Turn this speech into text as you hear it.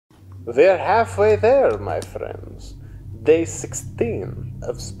We're halfway there, my friends. Day 16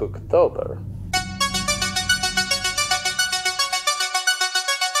 of Spooktober.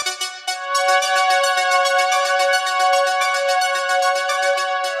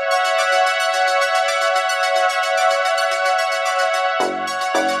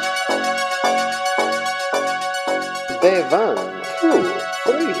 Day 1, 2,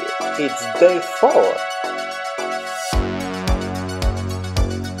 3. It's day 4.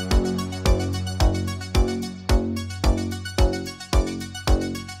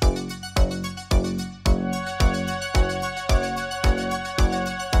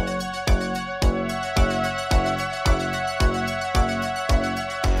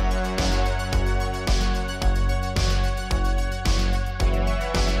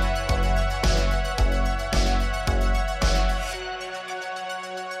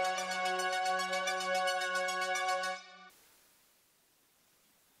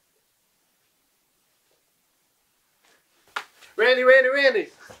 Randy!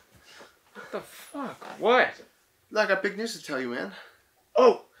 What the fuck? What? I got big news to tell you, man.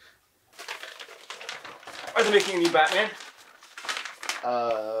 Oh! Are they making a new Batman?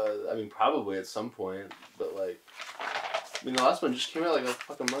 I mean, probably at some point, but the last one just came out like a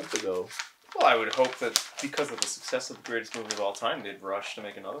fucking month ago. Well, I would hope that because of the success of the greatest movie of all time, they'd rush to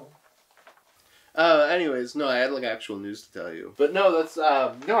make another one. Anyways, no, I had actual news to tell you. But no, that's,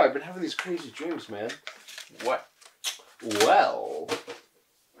 no, I've been having these crazy dreams, man. What? Well...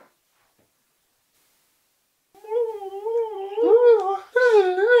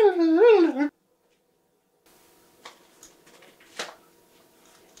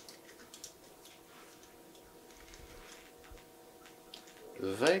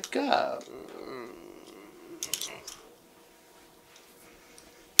 Wake up.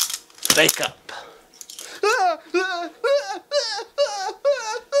 Wake up.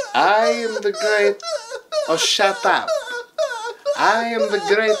 I am the great... Oh, shut up. I am the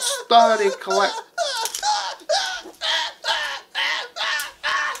great story collector.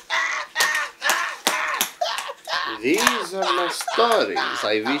 These are my stories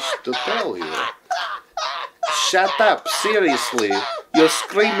I wish to tell you. Shut up, seriously. You're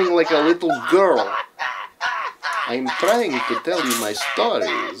screaming like a little girl. I'm trying to tell you my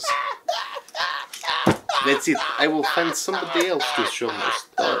stories. That's it. I will find somebody else to show my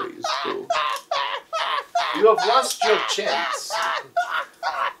stories to. You have lost your chance.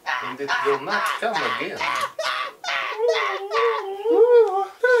 And it will not come again.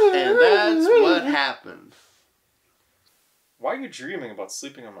 And that's what happened. Why are you dreaming about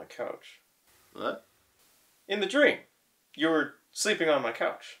sleeping on my couch? What? In the dream, you were sleeping on my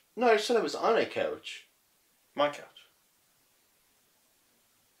couch. No, I said I was on a couch. My couch.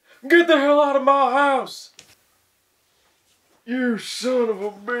 Get the hell out of my house! You son of a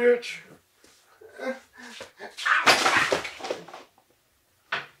bitch!